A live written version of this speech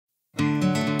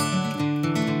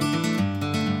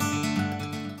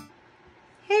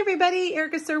everybody,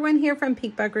 Erica Serwin here from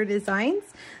Peakbugger Designs.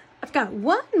 I've got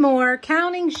one more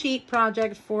counting sheet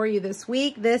project for you this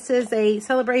week. This is a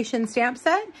celebration stamp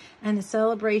set and a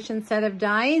celebration set of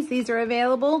dies. These are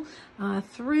available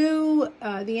through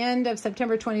the end of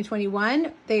September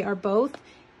 2021. They are both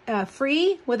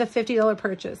free with a $50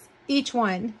 purchase. Each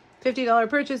one, $50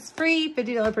 purchase free,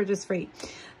 $50 purchase free.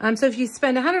 So if you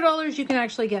spend $100, you can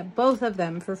actually get both of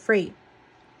them for free.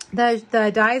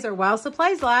 The dies are while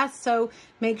supplies last, so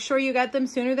make sure you get them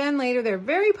sooner than later. They're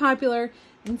very popular,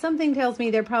 and something tells me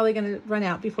they're probably going to run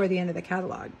out before the end of the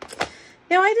catalog.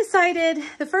 Now, I decided,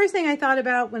 the first thing I thought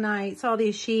about when I saw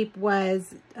these sheep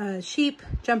was sheep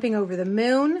jumping over the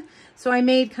moon. So I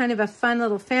made kind of a fun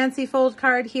little fancy fold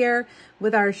card here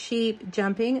with our sheep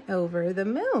jumping over the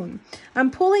moon. I'm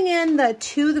pulling in the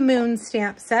To the Moon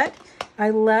stamp set. I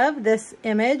love this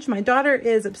image. My daughter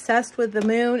is obsessed with the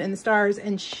moon and the stars,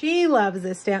 and she loves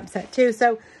this stamp set too.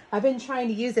 So I've been trying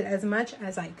to use it as much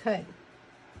as I could.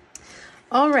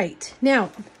 All right,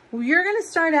 now you're gonna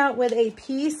start out with a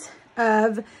piece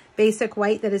of basic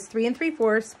white that is 3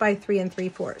 3/4 by 3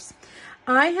 3/4.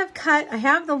 I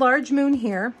have the large moon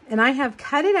here, and I have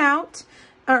cut it out,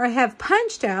 or I have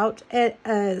punched out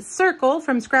a circle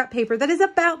from scrap paper that is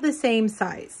about the same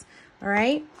size, all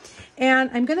right?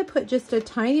 And I'm gonna put just a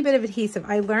tiny bit of adhesive.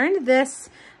 I learned this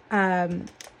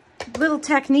little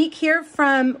technique here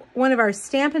from one of our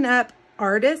Stampin' Up!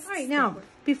 Artists. All right, now,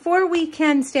 before we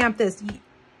can stamp this,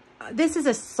 this is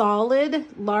a solid,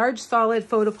 large, solid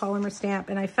photopolymer stamp,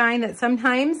 and I find that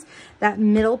sometimes that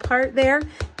middle part there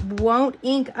won't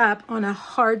ink up on a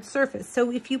hard surface.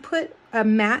 So if you put a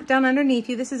mat down underneath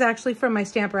you, this is actually from my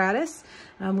Stamparatus.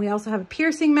 We also have a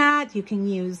piercing mat. You can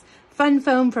use Fun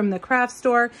Foam from the craft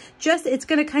store. It's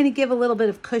going to kind of give a little bit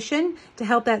of cushion to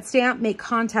help that stamp make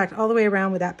contact all the way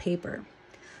around with that paper.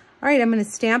 All right, I'm going to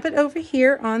stamp it over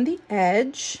here on the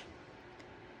edge.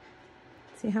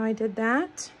 See how I did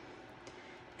that?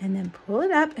 And then pull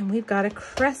it up, and we've got a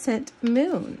crescent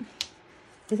moon.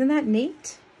 Isn't that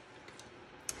neat?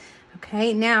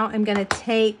 Okay, now I'm gonna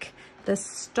take the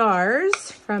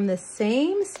stars from the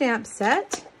same stamp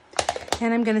set,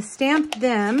 and I'm gonna stamp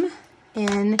them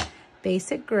in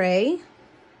basic gray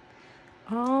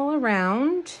all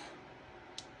around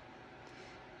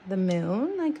the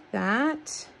moon like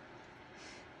that,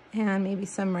 and maybe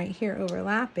some right here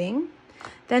overlapping.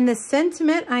 Then the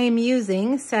sentiment I am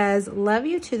using says, "Love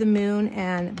you to the moon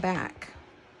and back."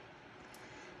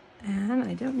 And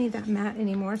I don't need that mat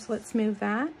anymore, so let's move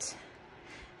that.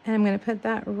 And I'm gonna put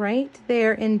that right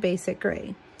there in basic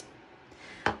gray.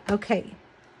 Okay,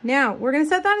 now we're gonna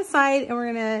set that aside, and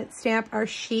we're gonna stamp our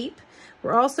sheep.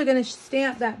 We're also gonna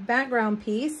stamp that background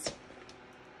piece.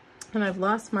 And I've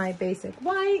lost my basic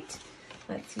white.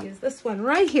 Let's use this one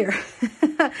right here.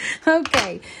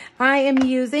 Okay, I am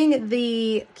using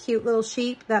the cute little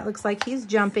sheep that looks like he's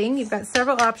jumping. You've got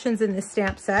several options in this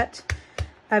stamp set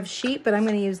of sheep, but I'm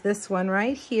going to use this one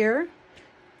right here.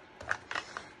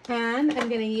 And I'm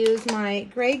going to use my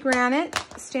Gray Granite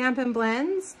Stampin'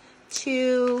 Blends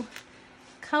to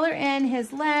color in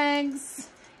his legs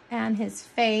and his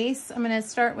face. I'm going to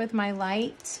start with my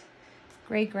light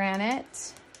Gray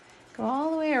Granite. Go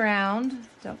all the way around.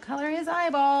 Don't color his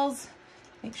eyeballs.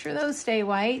 Make sure those stay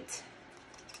white.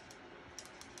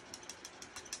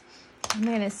 I'm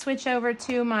going to switch over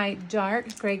to my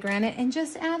dark Gray Granite and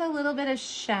just add a little bit of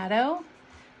shadow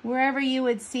wherever you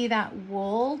would see that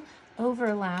wool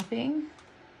overlapping.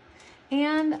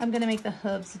 And I'm going to make the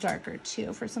hooves darker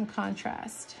too for some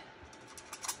contrast.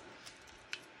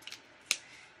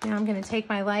 Now I'm going to take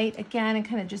my light again and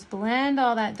kind of just blend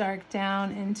all that dark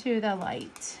down into the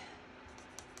light.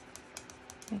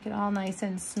 Make it all nice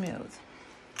and smooth.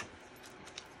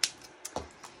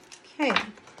 Okay,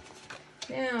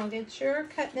 now get your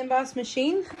cut and emboss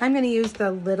machine. I'm going to use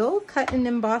the little cut and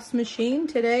emboss machine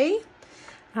today.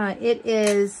 It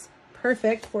is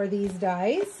perfect for these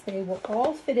dies. They will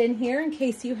all fit in here in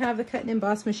case you have the cut and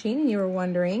emboss machine and you were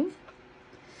wondering.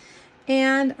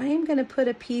 And I am going to put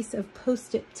a piece of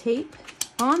Post-it tape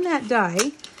on that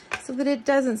die so that it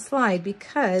doesn't slide,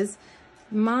 because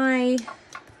my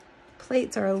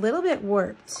plates are a little bit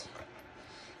warped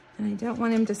and I don't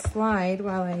want him to slide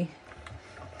while I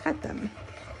cut them.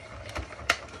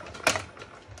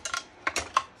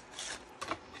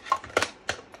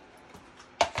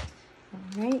 All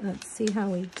right, let's see how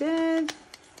we did.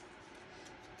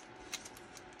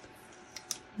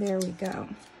 There we go.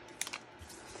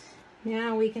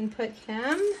 Now we can put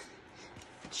him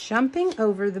jumping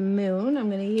over the moon. I'm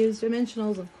going to use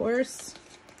dimensionals, of course.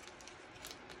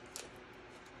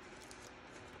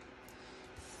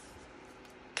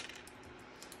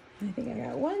 I think I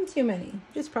got one too many.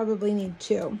 Just probably need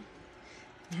two.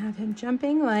 Have him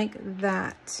jumping like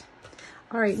that.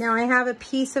 All right, now I have a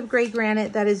piece of gray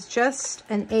granite that is just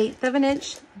 1/8 of an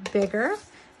inch bigger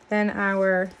than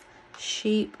our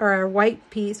sheep, or our white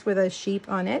piece with a sheep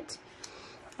on it.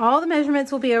 All the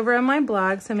measurements will be over on my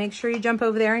blog, so make sure you jump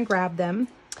over there and grab them.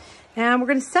 And we're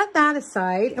gonna set that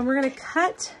aside, and we're gonna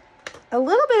cut a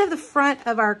little bit of the front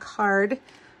of our card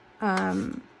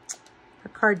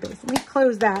base. Let me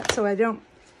close that so I don't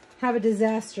have a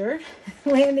disaster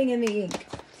landing in the ink.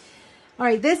 All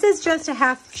right, this is just a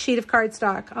 1/2 sheet of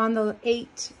cardstock. On the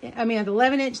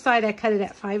 11-inch side, I cut it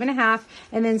at 5 1/2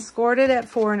 and then scored it at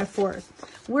 4 1/4.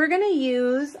 We're gonna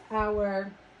use our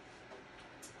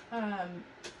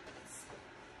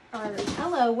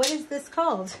hello, what is this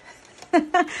called?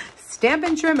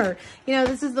 Stampin' Trimmer. You know,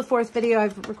 this is the 4th video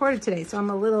I've recorded today, so I'm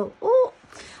a little,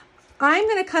 I'm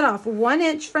gonna cut off 1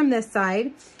 inch from this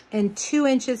side and 2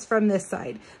 inches from this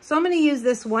side. So I'm gonna use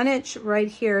this 1 inch right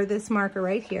here, this marker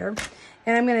right here,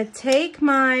 and I'm gonna take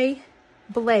my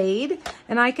blade,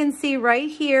 and I can see right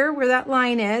here where that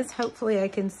line is. Hopefully I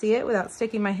can see it without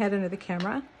sticking my head under the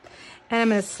camera. And I'm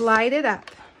gonna slide it up,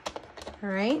 all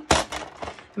right?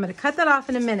 I'm gonna cut that off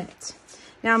in a minute.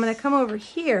 Now I'm gonna come over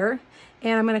here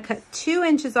and I'm gonna cut 2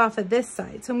 inches off of this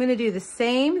side. So I'm gonna do the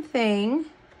same thing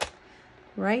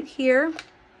right here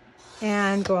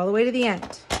and go all the way to the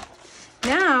end.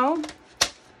 Now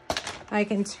I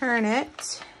can turn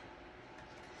it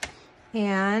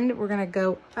and we're gonna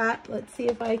go up. Let's see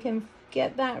if I can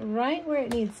get that right where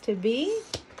it needs to be.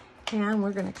 And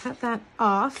we're gonna cut that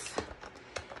off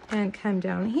and come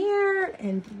down here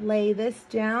and lay this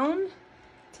down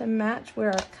to match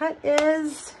where our cut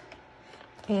is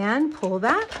and pull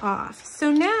that off.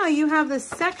 So now you have this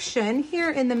section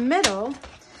here in the middle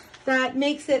that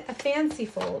makes it a fancy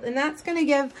fold, and that's going to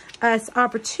give us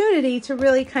opportunity to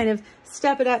really kind of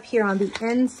step it up here on the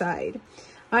inside.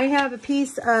 I have a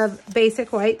piece of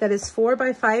basic white that is 4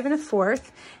 by 5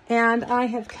 1/4, and I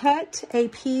have cut a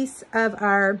piece of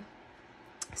our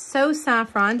So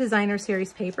Saffron Designer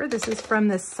Series paper. This is from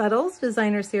the Subtles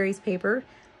Designer Series paper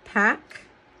pack.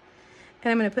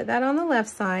 And I'm going to put that on the left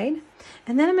side.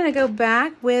 And then I'm going to go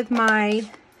back with my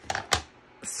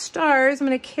stars. I'm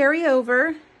going to carry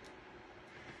over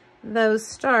those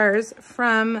stars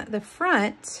from the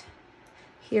front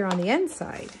here on the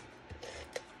inside.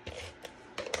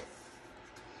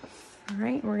 All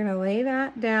right, we're going to lay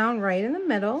that down right in the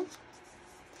middle.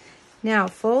 Now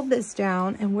fold this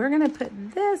down and we're going to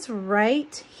put this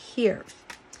right here.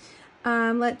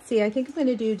 Let's see, I think I'm going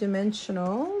to do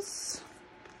dimensionals.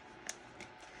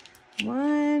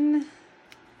 1,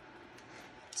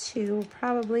 2 will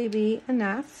probably be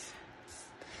enough.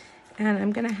 And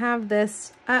I'm going to have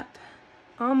this up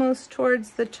almost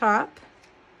towards the top,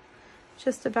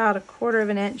 just about 1/4 of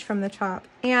an inch from the top.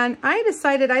 And I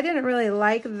decided I didn't really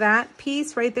like that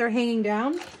piece right there hanging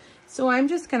down, so I'm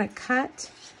just going to cut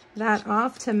that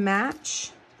off to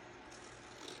match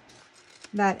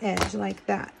that edge like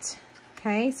that.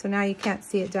 Okay, so now you can't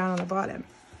see it down on the bottom.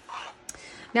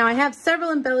 Now I have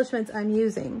several embellishments I'm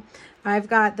using. I've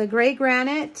got the gray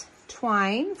granite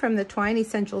twine from the Twine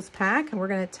Essentials pack, and we're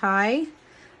going to tie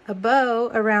a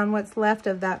bow around what's left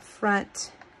of that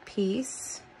front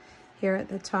piece here at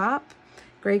the top.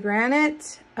 Gray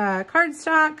granite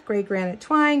cardstock, gray granite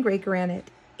twine, gray granite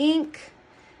ink.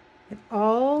 It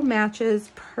all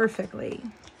matches perfectly.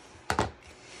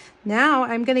 Now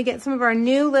I'm going to get some of our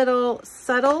new little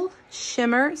subtle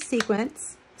shimmer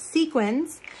sequins.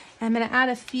 I'm going to add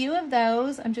a few of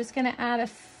those. I'm just going to add a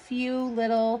few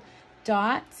little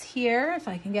dots here, if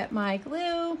I can get my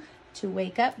glue to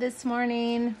wake up this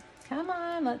morning. Come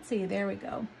on, let's see, there we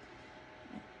go.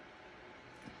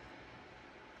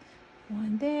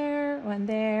 One there, one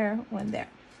there, one there.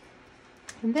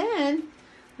 And then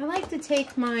I like to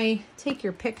take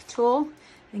your pick tool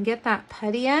and get that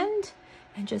putty end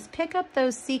and just pick up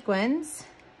those sequins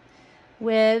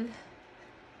with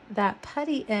that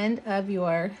putty end of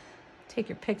your, take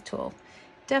your pick tool.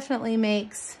 Definitely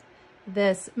makes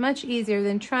this much easier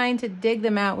than trying to dig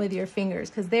them out with your fingers,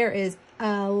 because there is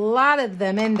a lot of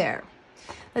them in there.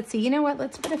 Let's see, you know what?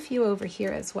 Let's put a few over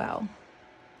here as well.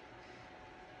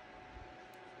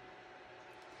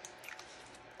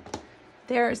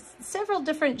 There's several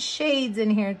different shades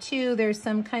in here too. There's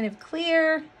some kind of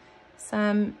clear,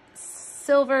 some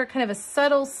silver, kind of a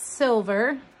subtle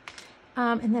silver,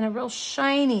 and then a real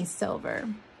shiny silver.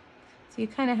 So you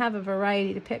kind of have a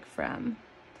variety to pick from.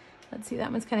 Let's see,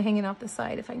 that one's kind of hanging off the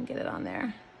side if I can get it on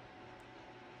there.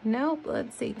 Nope,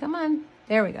 let's see, come on.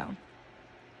 There we go.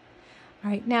 All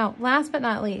right, now, last but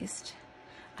not least,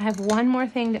 I have one more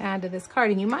thing to add to this card,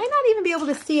 and you might not even be able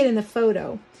to see it in the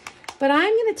photo, but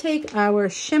I'm going to take our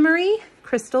Shimmery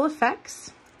Crystal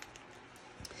Effects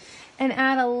and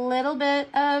add a little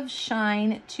bit of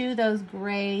shine to those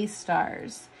gray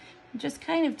stars. It just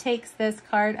kind of takes this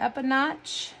card up a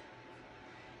notch,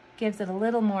 gives it a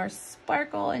little more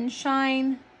sparkle and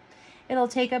shine. It'll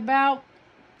take about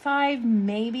 5,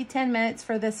 maybe 10 minutes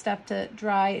for this stuff to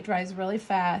dry. It dries really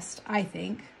fast, I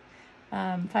think.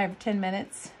 5 or 10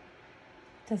 minutes.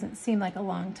 Doesn't seem like a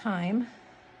long time.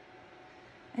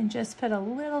 And just put a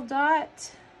little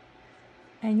dot,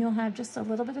 and you'll have just a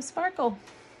little bit of sparkle.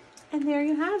 And there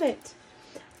you have it.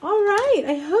 All right,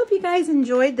 I hope you guys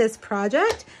enjoyed this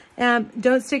project.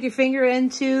 Don't stick your finger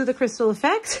into the crystal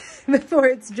effects before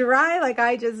it's dry like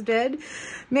I just did.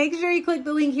 Make sure you click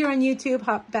the link here on YouTube,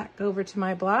 hop back over to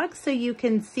my blog so you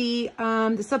can see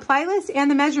the supply list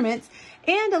and the measurements,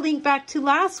 and a link back to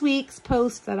last week's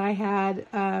post that I had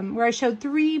where I showed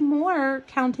 3 more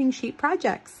counting sheet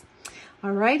projects.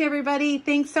 All right, everybody,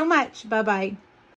 thanks so much. Bye-bye.